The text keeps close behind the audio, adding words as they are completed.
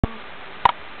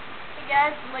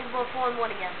guys, like both 4-1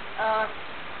 again.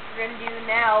 We're gonna do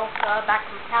now, back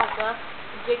to Metallica.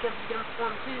 Jacob's gonna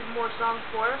perform 2 more songs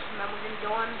for us, and then we're gonna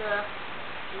go on to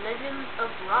Legends of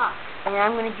Rock. And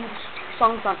I'm gonna do 2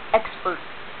 songs on Expert.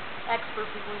 Expert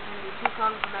people, we're gonna do 2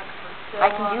 songs on Expert. So, I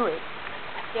can do it.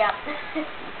 Yeah.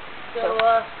 So,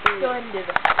 go ahead and do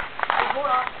this. Hey, hold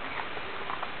on.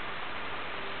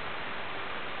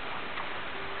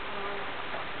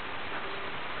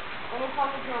 And it's on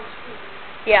the drums too.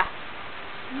 Yeah.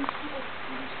 You still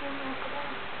know for that?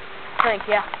 I think,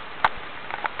 yeah.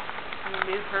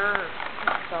 Move her.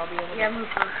 So I'll be able to. Yeah, move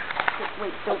her.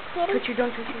 Wait, don't touch your,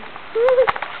 don't touch your.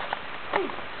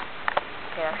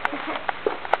 Yeah.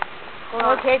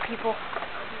 Okay, people.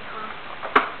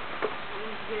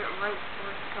 Get it right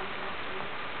before it comes out.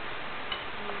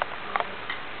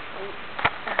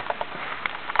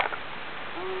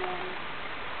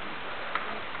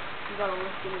 You gotta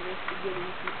listen to this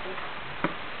beginning, people.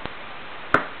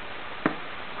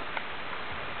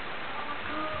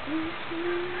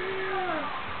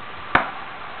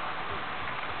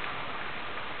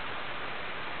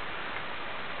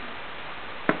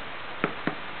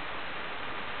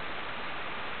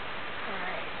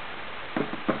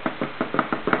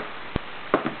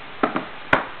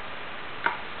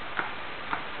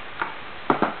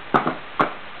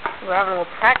 We're having a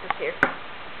little practice here.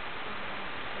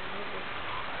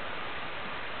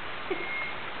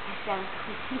 I sound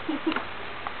creepy.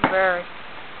 Very.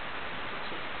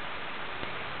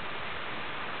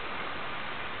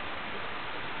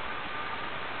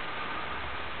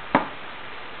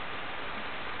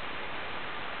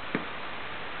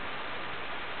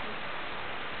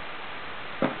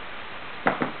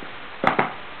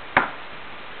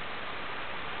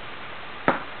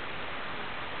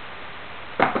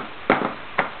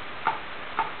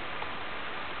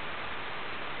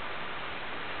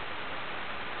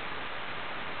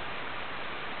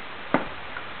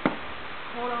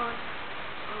 Hold on.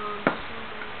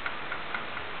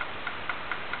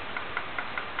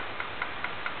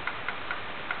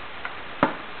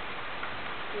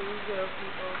 Here we go,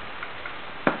 people.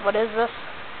 What is this?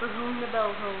 For Whom the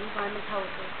Bell Tolls by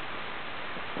Metallica.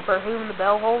 For Whom the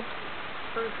Bell Holds?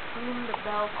 For Whom the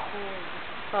Bell Tolls.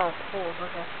 Oh, cool.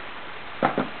 Okay.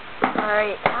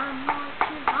 Alright. I'm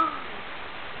marching on.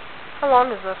 How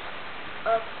long is this?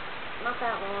 Not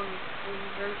that long.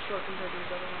 It's very short compared to the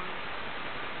other ones.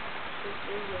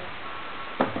 Here we go.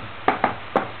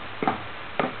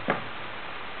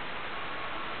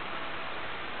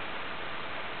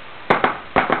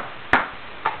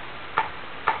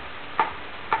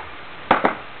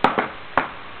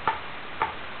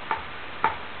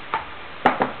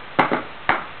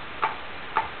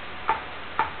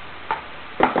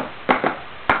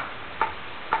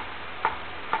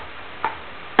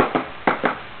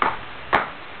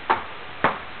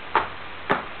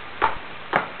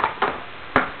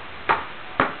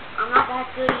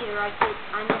 That's good either. I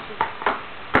miss it.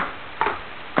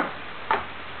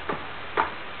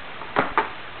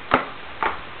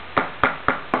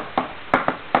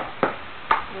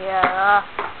 Yeah.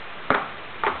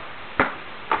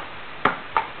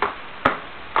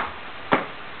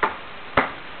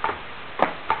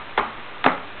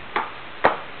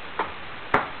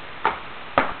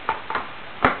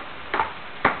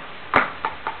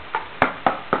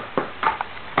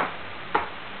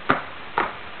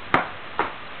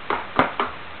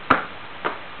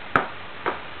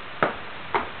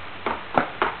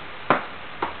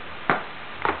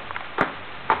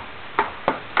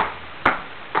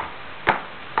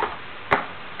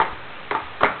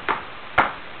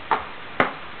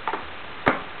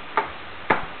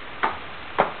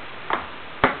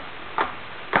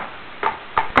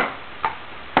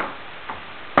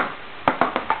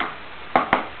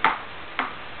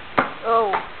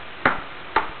 Oh.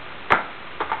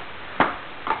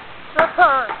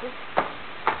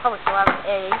 Probably still have an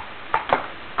A.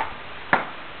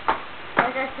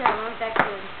 Like I said, I'm not that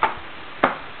good.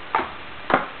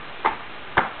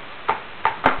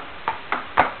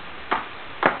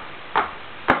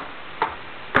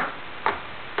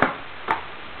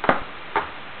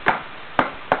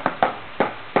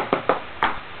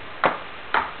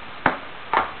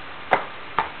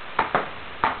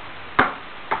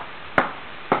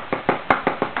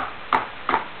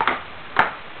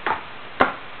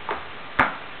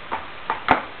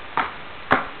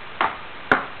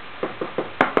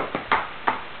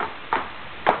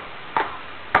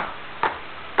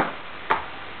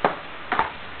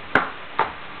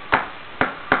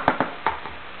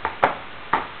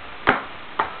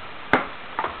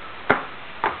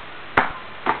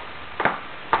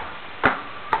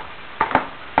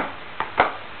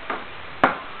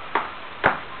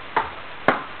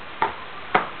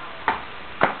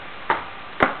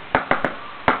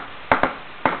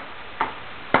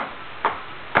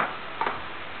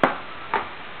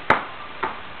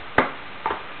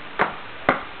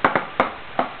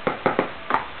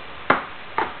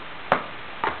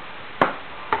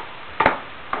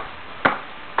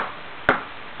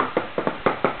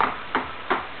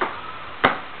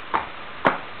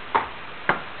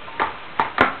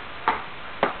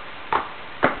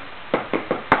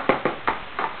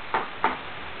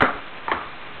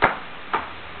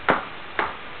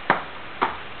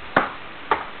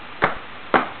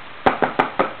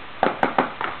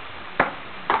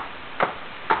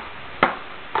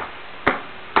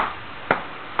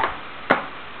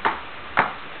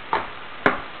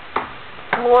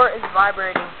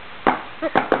 vibrating.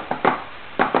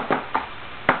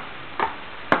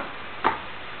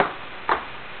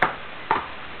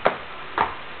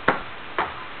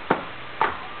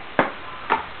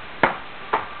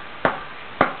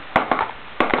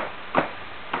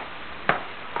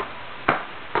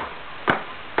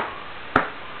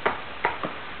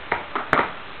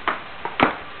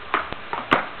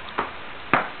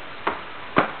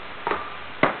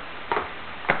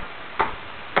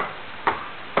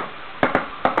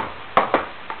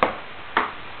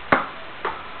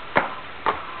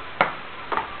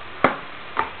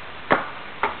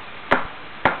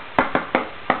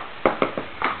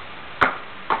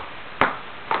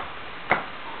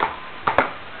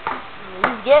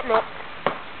 He's getting it.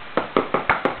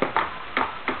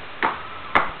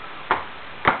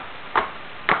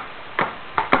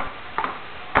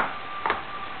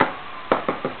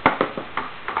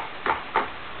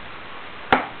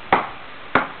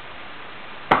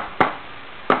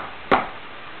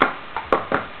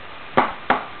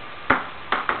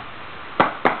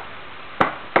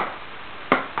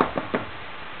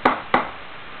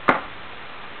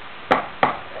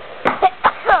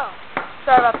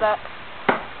 Sorry about that.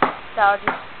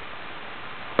 Allergies.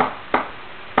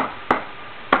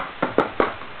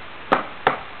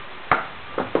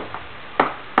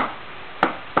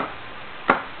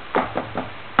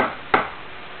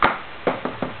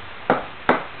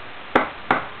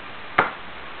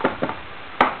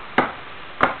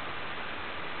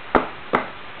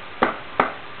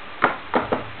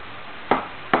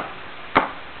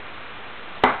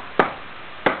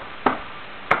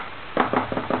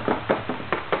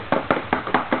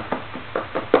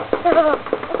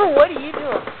 What are you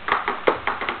doing?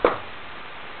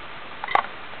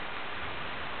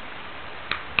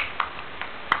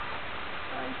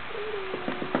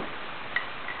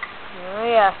 Oh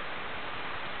yeah,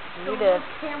 you did.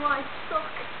 Camera, I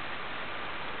suck.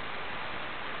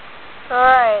 All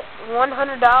right,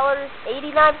 $100,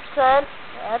 89%.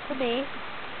 That's a B.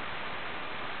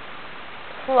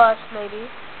 Plus maybe,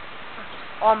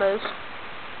 almost.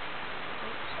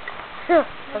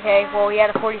 Okay, well, he had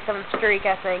a 47 streak,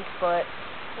 I think, but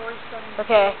 47.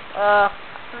 okay, 3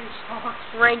 stars.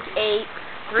 ranked 8,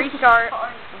 3 star.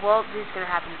 Well, this is gonna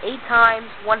happen 8 times,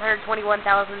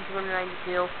 121,292,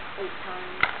 8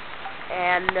 times.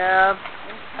 and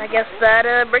I guess that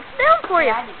breaks it down for you.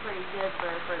 Yeah, I did pretty good for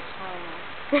the first time.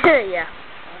 Yeah.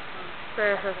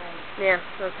 Yeah.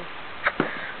 Okay.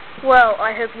 Well,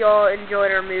 I hope you all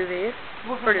enjoyed our movie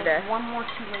for today. One more 2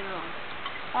 later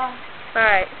on. All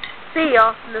right. See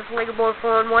y'all. This is Lego Boy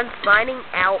 411 signing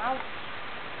out.